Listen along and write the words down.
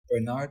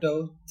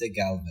Bernardo de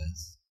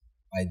Galvez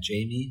by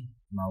Jamie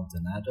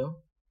Maldonado,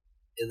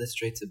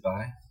 illustrated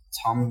by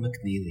Tom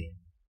McNeely.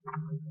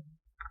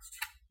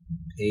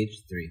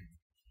 Page 3.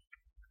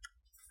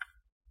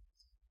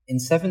 In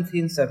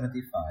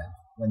 1775,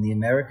 when the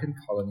American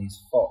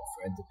colonies fought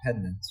for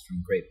independence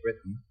from Great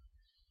Britain,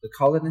 the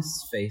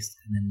colonists faced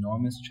an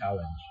enormous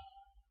challenge.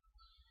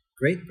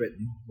 Great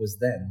Britain was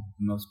then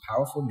the most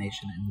powerful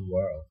nation in the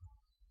world.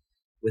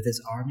 With its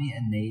army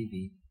and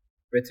navy,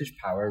 British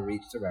power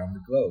reached around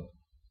the globe.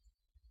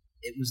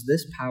 It was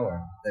this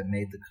power that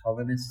made the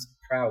colonists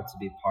proud to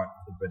be part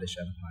of the British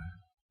Empire.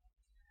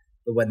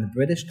 But when the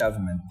British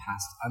government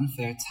passed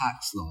unfair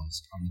tax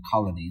laws on the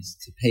colonies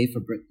to pay for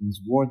Britain's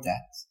war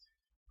debts,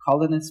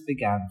 colonists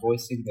began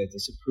voicing their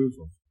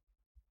disapproval.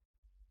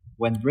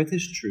 When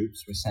British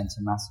troops were sent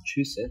to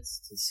Massachusetts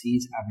to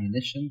seize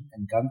ammunition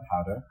and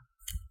gunpowder,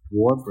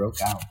 war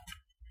broke out.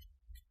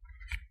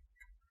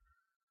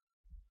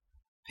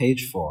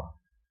 Page 4.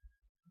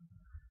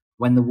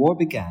 When the war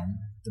began,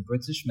 the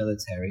British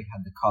military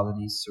had the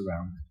colonies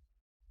surrounded.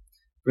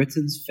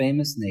 Britain's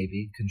famous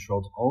navy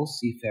controlled all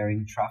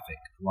seafaring traffic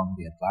along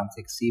the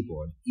Atlantic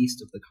seaboard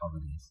east of the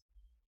colonies.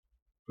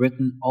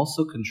 Britain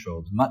also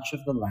controlled much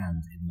of the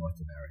land in North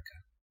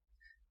America.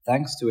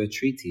 Thanks to a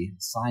treaty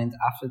signed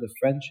after the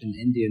French and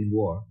Indian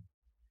War,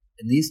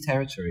 in these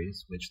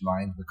territories, which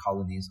lined the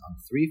colonies on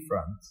three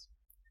fronts,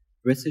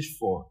 British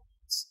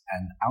forts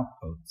and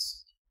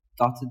outposts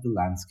dotted the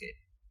landscape.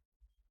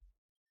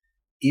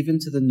 Even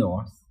to the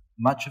north,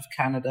 much of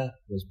Canada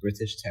was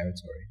British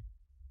territory.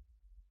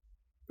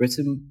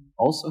 Britain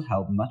also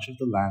held much of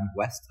the land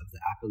west of the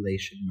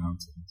Appalachian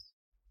Mountains.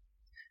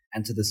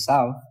 And to the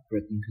south,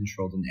 Britain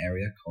controlled an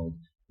area called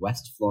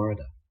West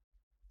Florida,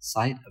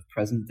 site of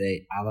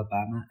present-day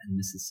Alabama and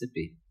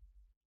Mississippi.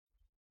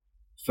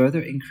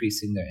 Further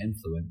increasing their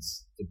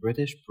influence, the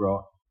British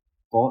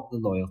bought the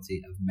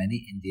loyalty of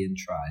many Indian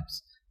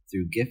tribes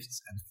through gifts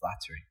and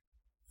flattery.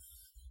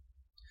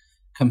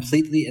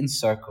 Completely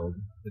encircled,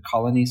 the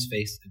colonies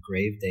faced a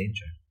grave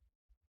danger.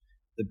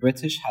 The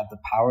British had the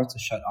power to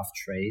shut off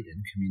trade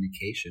and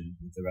communication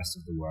with the rest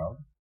of the world.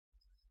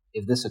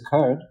 If this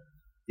occurred,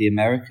 the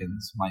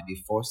Americans might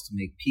be forced to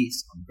make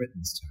peace on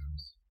Britain's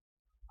terms.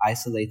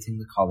 Isolating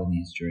the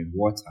colonies during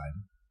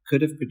wartime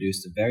could have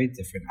produced a very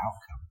different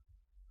outcome.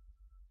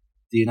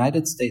 The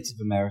United States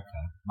of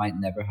America might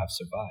never have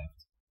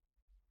survived.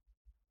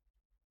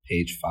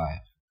 Page 5.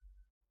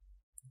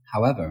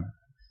 However,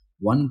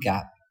 one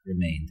gap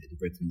remained in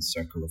Britain's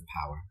circle of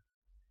power.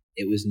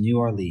 It was New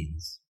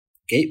Orleans,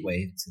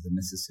 gateway to the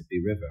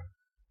Mississippi River.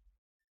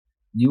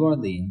 New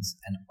Orleans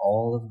and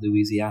all of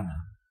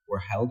Louisiana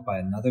were held by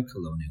another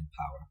colonial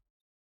power,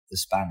 the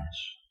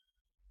Spanish.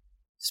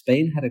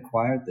 Spain had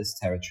acquired this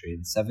territory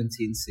in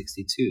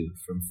 1762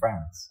 from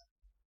France.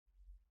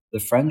 The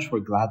French were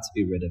glad to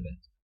be rid of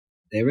it.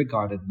 They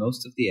regarded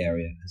most of the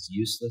area as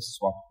useless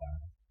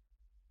swampland.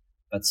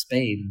 But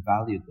Spain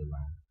valued the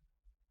land.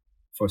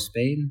 For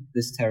Spain,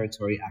 this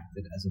territory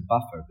acted as a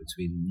buffer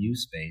between New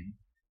Spain,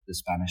 the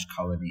Spanish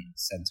colony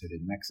centered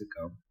in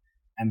Mexico,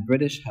 and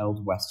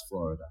British-held West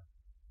Florida.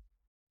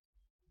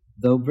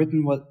 Though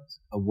Britain was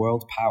a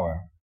world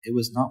power, it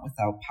was not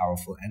without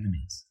powerful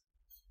enemies.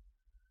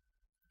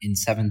 In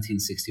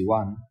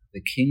 1761,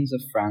 the kings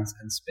of France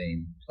and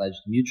Spain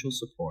pledged mutual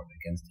support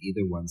against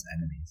either one's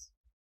enemies.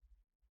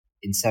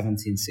 In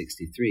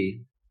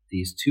 1763,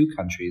 these two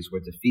countries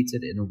were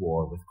defeated in a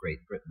war with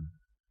Great Britain.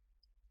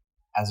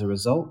 As a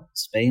result,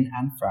 Spain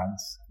and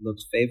France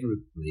looked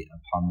favorably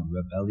upon the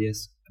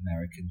rebellious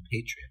American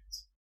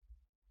patriots.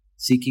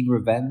 Seeking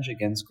revenge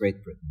against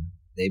Great Britain,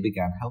 they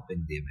began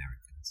helping the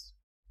Americans.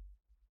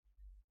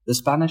 The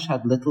Spanish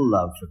had little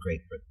love for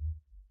Great Britain.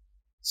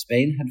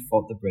 Spain had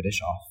fought the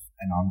British off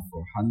and on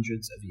for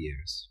hundreds of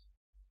years.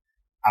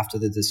 After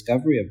the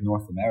discovery of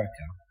North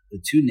America,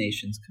 the two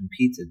nations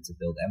competed to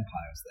build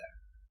empires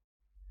there.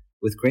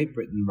 With Great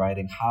Britain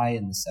riding high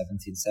in the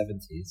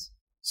 1770s,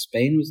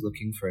 Spain was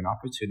looking for an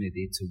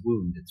opportunity to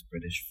wound its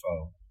British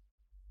foe.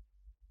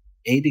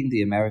 Aiding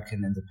the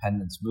American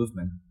independence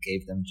movement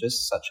gave them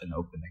just such an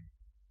opening.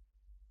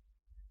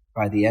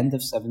 By the end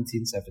of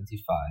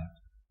 1775,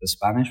 the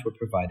Spanish were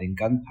providing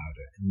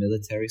gunpowder and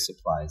military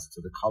supplies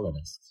to the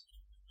colonists.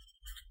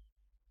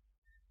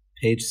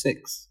 Page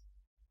 6.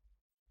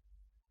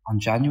 On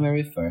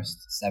January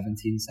 1st,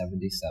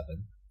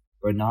 1777,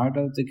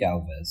 Bernardo de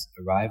Galvez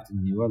arrived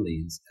in New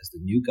Orleans as the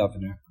new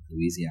governor of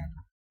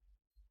Louisiana.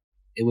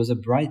 It was a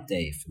bright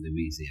day for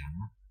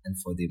Louisiana and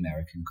for the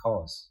American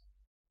cause.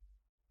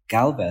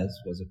 Galvez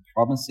was a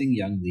promising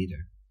young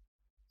leader.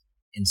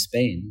 In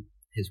Spain,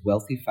 his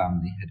wealthy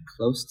family had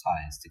close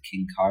ties to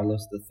King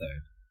Carlos III.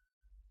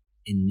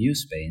 In New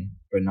Spain,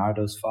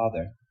 Bernardo's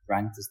father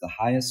ranked as the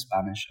highest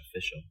Spanish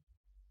official.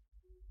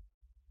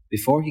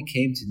 Before he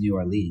came to New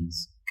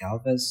Orleans,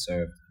 Galvez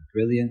served a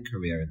brilliant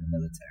career in the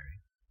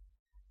military.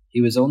 He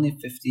was only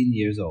 15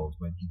 years old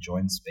when he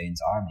joined Spain's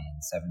army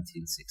in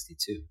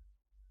 1762.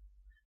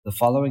 The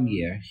following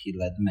year, he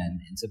led men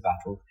into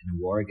battle in a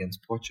war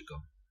against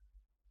Portugal.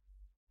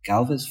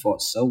 Galvez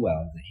fought so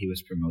well that he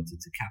was promoted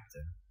to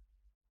captain.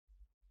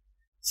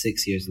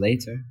 6 years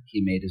later,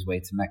 he made his way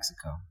to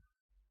Mexico,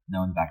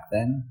 known back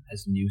then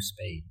as New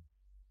Spain.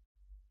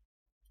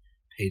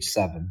 Page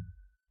 7.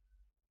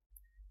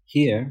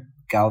 Here,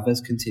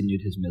 Galvez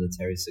continued his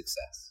military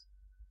success.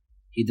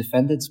 He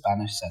defended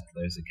Spanish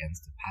settlers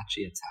against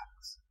Apache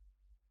attacks.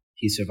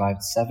 He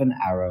survived 7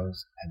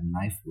 arrows and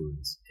knife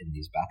wounds in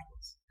these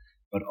battles,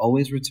 but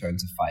always returned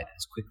to fight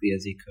as quickly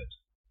as he could.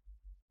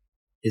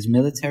 His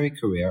military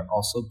career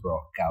also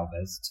brought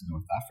Galvez to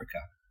North Africa,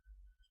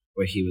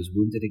 where he was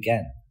wounded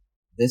again,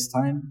 this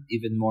time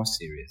even more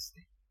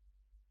seriously.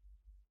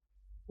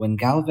 When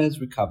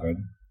Galvez recovered,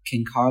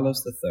 King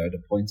Carlos III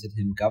appointed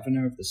him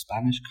governor of the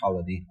Spanish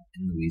colony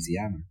in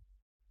Louisiana.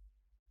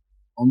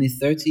 Only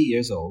 30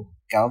 years old,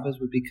 Galvez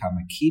would become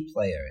a key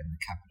player in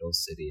the capital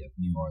city of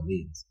New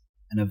Orleans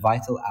and a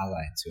vital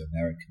ally to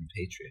American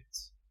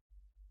patriots.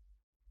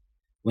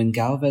 When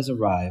Galvez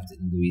arrived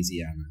in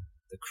Louisiana,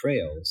 the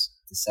Creoles,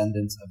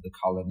 descendants of the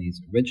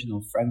colony's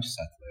original French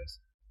settlers,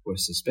 were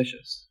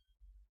suspicious.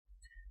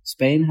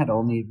 Spain had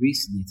only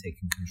recently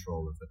taken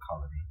control of the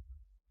colony.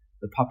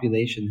 The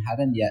population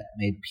hadn't yet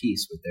made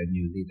peace with their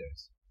new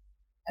leaders,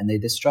 and they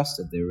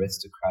distrusted the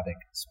aristocratic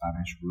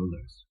Spanish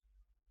rulers.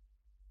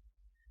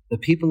 The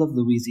people of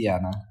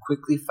Louisiana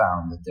quickly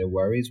found that their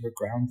worries were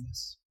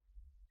groundless.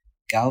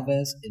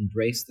 Galvez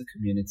embraced the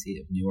community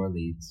of New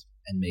Orleans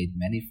and made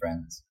many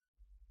friends.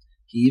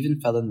 He even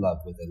fell in love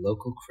with a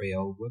local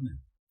Creole woman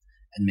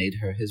and made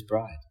her his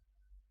bride.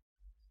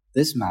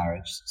 This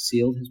marriage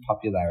sealed his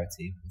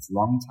popularity with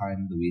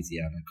longtime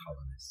Louisiana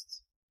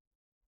colonists.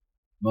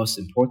 Most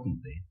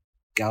importantly,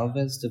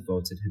 Galvez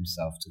devoted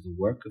himself to the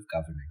work of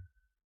governing.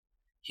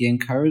 He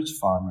encouraged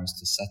farmers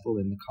to settle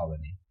in the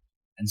colony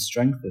and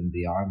strengthened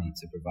the army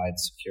to provide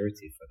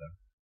security for them.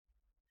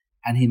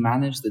 And he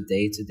managed the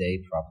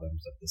day-to-day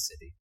problems of the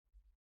city,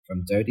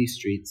 from dirty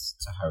streets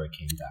to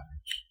hurricane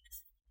damage.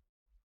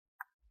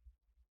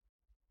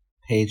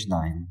 Page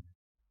 9.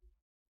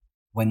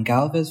 When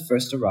Galvez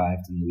first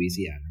arrived in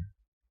Louisiana,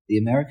 the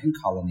American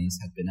colonies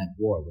had been at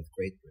war with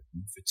Great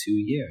Britain for 2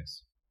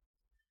 years.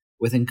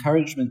 With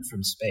encouragement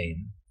from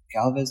Spain,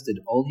 Galvez did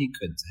all he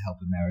could to help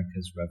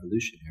America's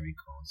revolutionary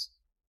cause.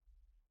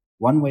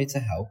 One way to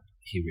help,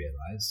 he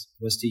realized,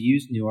 was to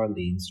use New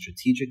Orleans'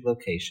 strategic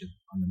location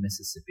on the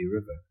Mississippi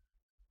River.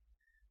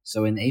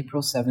 So in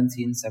April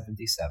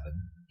 1777,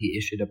 he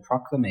issued a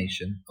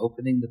proclamation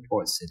opening the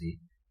port city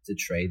to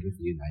trade with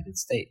the United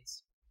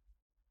States.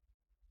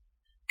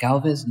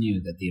 Galvez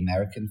knew that the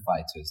American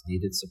fighters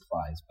needed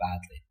supplies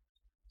badly,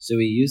 so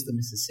he used the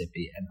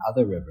Mississippi and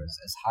other rivers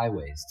as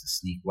highways to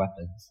sneak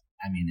weapons,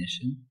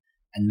 ammunition,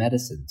 and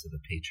medicine to the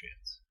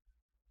Patriots.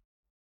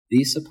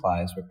 These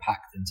supplies were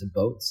packed into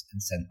boats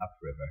and sent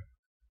upriver.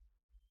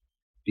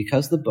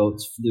 Because the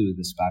boats flew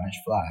the Spanish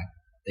flag,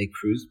 they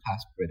cruised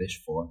past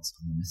British forts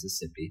on the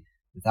Mississippi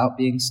without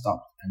being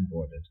stopped and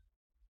boarded.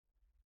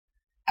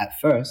 At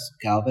first,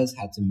 Galvez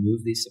had to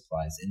move these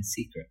supplies in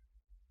secret,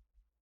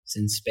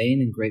 since Spain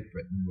and Great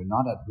Britain were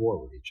not at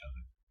war with each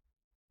other.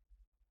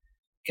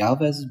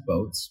 Galvez's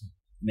boats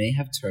may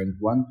have turned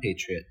one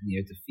patriot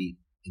near defeat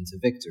into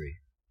victory.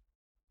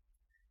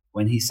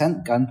 When he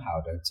sent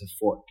gunpowder to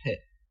Fort Pitt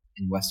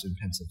in western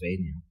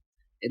Pennsylvania,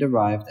 it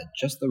arrived at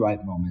just the right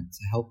moment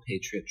to help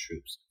Patriot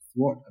troops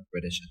thwart a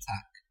British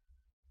attack.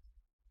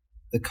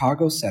 The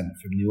cargo sent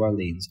from New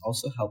Orleans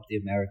also helped the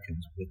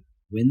Americans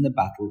win the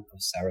Battle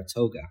of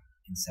Saratoga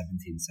in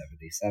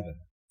 1777.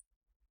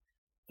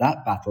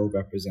 That battle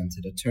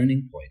represented a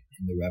turning point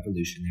in the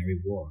Revolutionary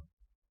War.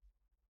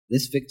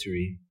 This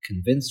victory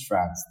convinced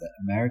France that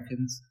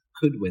Americans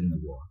could win the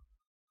war.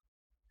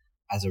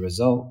 As a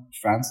result,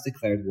 France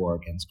declared war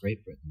against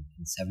Great Britain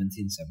in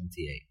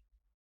 1778.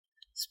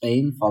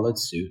 Spain followed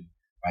suit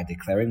by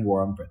declaring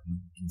war on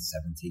Britain in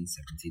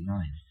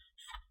 1779.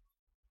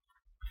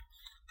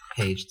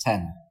 Page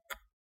 10.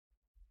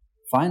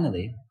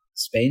 Finally,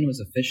 Spain was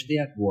officially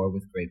at war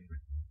with Great Britain.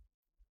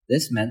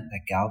 This meant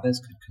that Galvez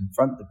could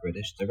confront the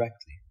British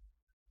directly.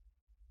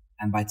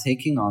 And by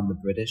taking on the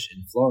British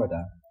in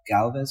Florida,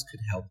 Galvez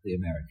could help the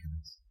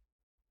Americans.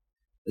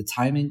 The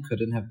timing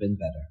couldn't have been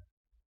better.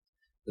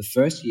 The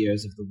first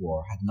years of the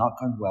war had not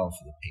gone well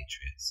for the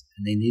Patriots,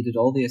 and they needed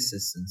all the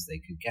assistance they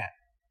could get.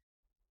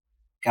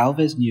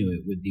 Galvez knew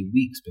it would be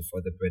weeks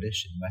before the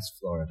British in West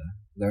Florida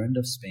learned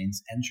of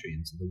Spain's entry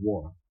into the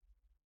war.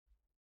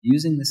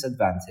 Using this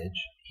advantage,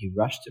 he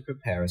rushed to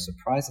prepare a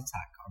surprise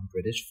attack on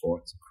British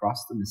forts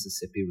across the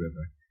Mississippi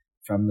River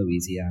from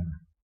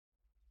Louisiana.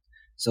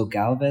 So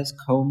Galvez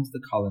combed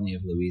the colony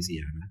of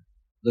Louisiana,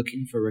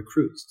 looking for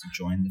recruits to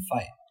join the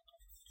fight.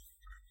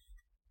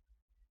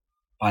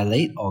 By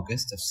late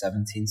August of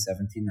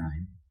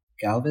 1779,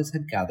 Galvez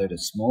had gathered a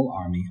small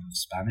army of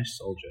Spanish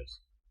soldiers,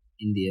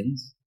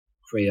 Indians,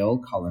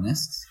 Creole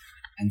colonists,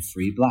 and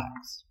free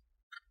blacks.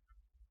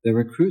 The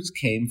recruits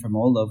came from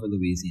all over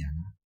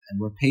Louisiana and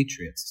were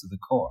patriots to the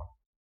core,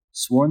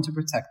 sworn to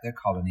protect their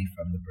colony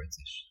from the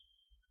British.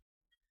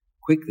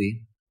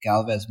 Quickly,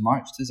 Galvez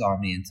marched his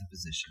army into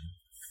position,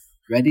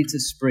 ready to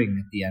spring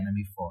at the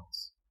enemy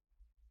forts.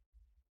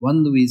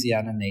 One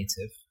Louisiana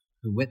native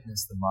who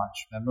witnessed the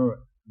march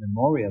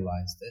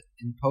memorialized it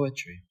in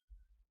poetry.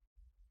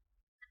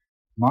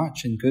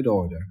 March in good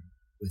order,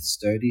 with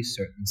sturdy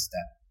certain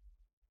step,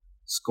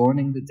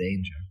 scorning the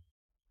danger,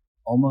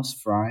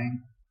 almost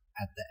flying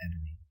at the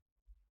enemy.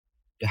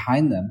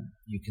 Behind them,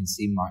 you can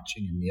see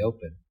marching in the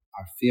open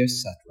are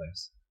fierce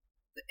settlers,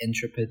 the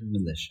intrepid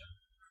militia.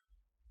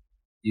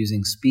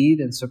 Using speed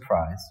and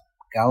surprise,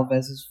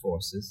 Galvez's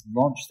forces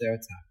launched their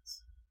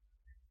attacks.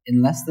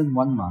 In less than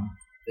 1 month,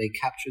 they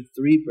captured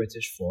 3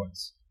 British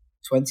forts,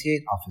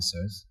 28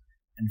 officers,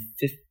 and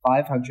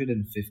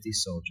 550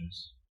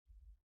 soldiers.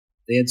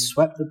 They had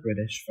swept the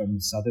British from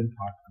the southern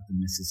part of the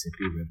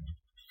Mississippi River.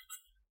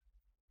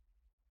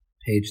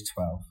 Page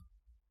 12.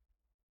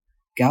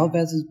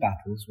 Galvez's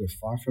battles were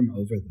far from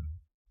over, though.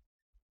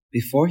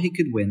 Before he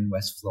could win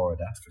West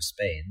Florida for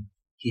Spain,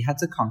 he had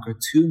to conquer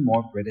 2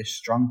 more British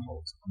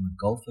strongholds on the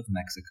Gulf of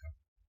Mexico.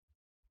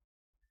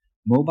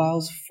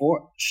 Mobile's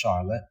Fort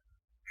Charlotte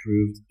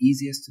proved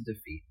easiest to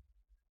defeat.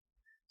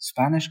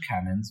 Spanish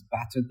cannons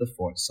battered the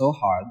fort so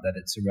hard that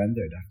it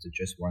surrendered after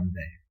just 1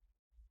 day.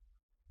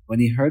 When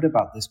he heard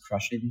about this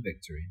crushing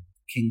victory,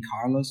 King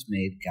Carlos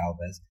made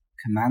Galvez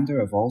commander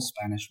of all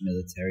Spanish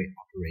military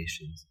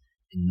operations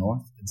in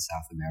North and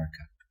South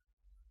America.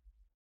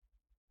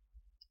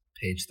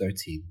 Page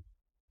 13.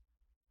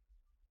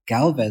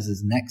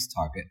 Galvez's next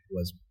target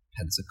was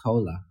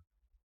Pensacola,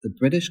 the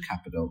British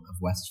capital of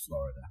West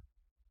Florida.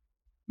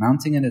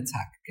 Mounting an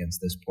attack against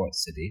this port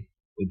city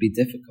would be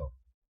difficult.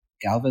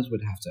 Galvez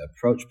would have to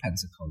approach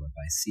Pensacola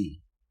by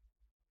sea.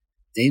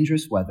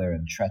 Dangerous weather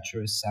and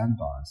treacherous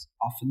sandbars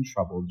often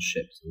troubled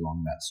ships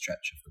along that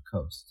stretch of the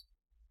coast.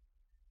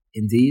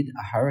 Indeed,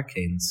 a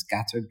hurricane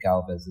scattered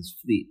Galvez's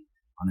fleet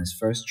on his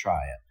first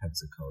try at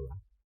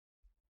Pensacola.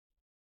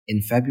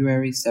 In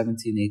February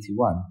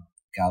 1781,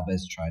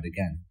 Galvez tried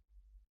again.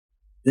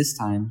 This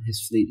time,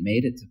 his fleet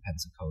made it to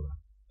Pensacola,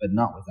 but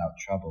not without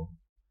trouble.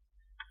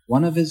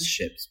 One of his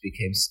ships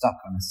became stuck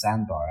on a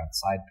sandbar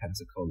outside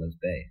Pensacola's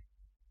bay.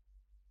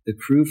 The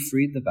crew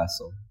freed the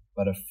vessel,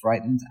 but a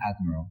frightened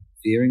admiral,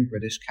 fearing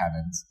British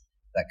cannons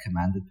that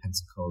commanded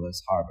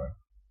Pensacola's harbor,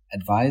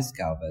 advised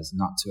Galvez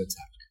not to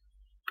attack.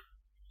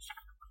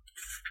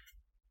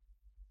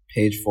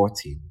 Page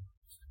 14.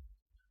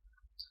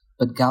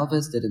 But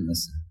Galvez didn't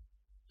listen.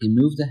 He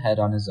moved ahead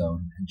on his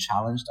own and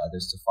challenged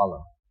others to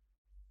follow.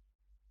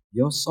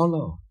 "Yo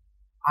solo,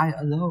 I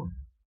alone,"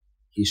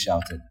 he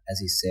shouted as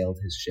he sailed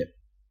his ship,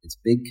 its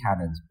big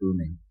cannons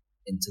booming,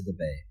 into the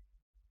bay.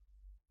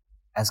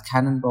 As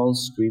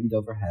cannonballs screamed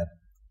overhead,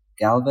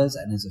 Galvez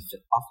and his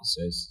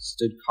officers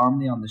stood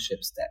calmly on the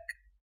ship's deck.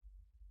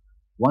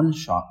 One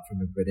shot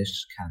from a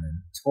British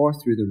cannon tore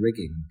through the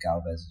rigging of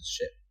Galvez's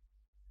ship.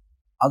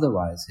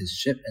 Otherwise, his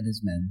ship and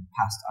his men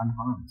passed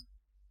unharmed.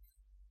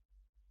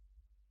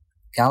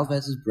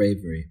 Galvez's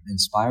bravery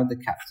inspired the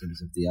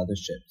captains of the other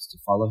ships to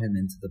follow him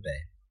into the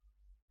bay.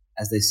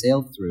 As they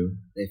sailed through,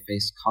 they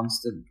faced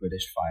constant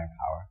British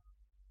firepower.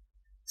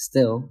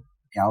 Still,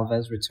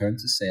 Galvez returned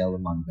to sail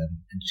among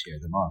them and cheer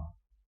them on.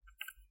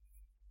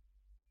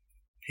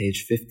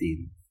 Page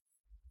 15.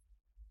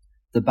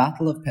 The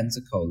Battle of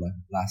Pensacola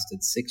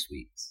lasted 6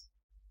 weeks.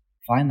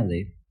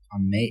 Finally,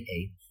 on May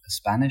 8th, a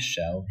Spanish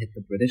shell hit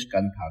the British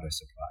gunpowder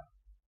supply.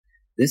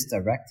 This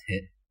direct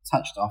hit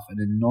touched off an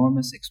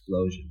enormous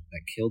explosion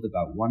that killed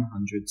about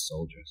 100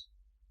 soldiers.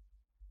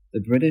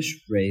 The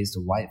British raised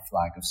a white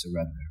flag of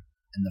surrender,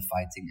 and the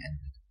fighting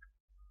ended.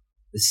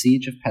 The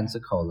siege of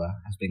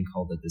Pensacola has been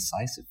called a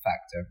decisive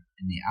factor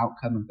in the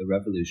outcome of the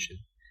Revolution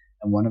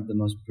and one of the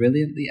most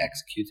brilliantly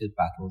executed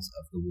battles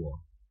of the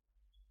war.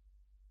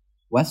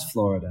 West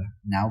Florida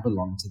now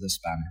belonged to the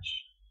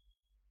Spanish.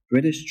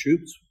 British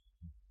troops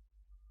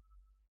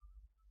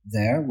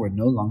there were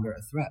no longer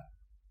a threat.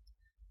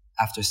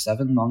 After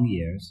 7 long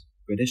years,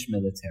 British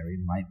military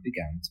might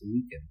began to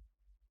weaken.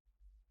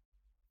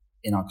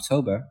 In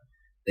October,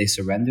 they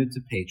surrendered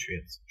to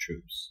Patriot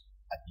troops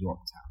at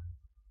Yorktown.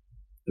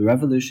 The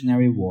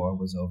Revolutionary War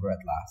was over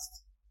at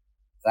last,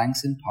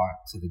 thanks in part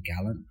to the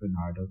gallant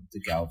Bernardo de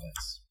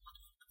Galvez.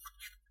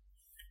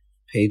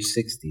 Page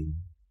 16.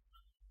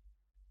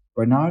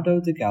 Bernardo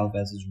de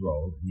Galvez's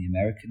role in the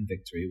American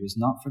victory was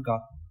not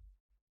forgotten.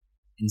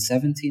 In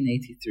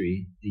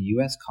 1783, the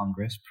U.S.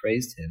 Congress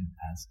praised him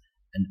as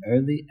an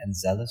early and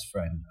zealous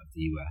friend of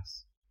the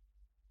U.S.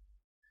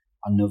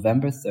 On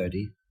November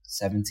 30,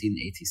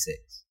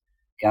 1786,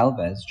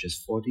 Galvez,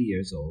 just 40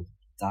 years old,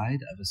 died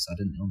of a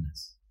sudden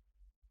illness,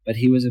 but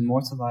he was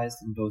immortalized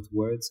in both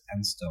words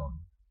and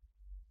stone.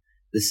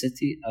 The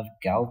city of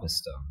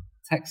Galveston,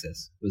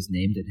 Texas, was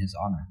named in his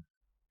honor.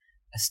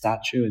 A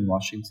statue in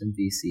Washington,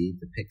 D.C.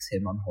 depicts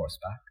him on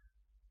horseback.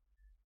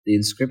 The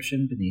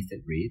inscription beneath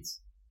it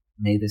reads,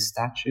 "May the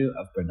statue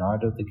of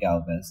Bernardo de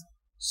Galvez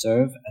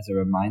serve as a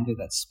reminder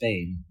that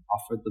Spain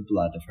offered the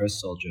blood of her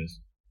soldiers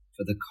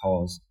for the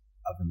cause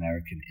of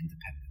American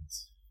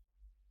independence."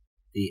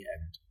 The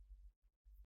end.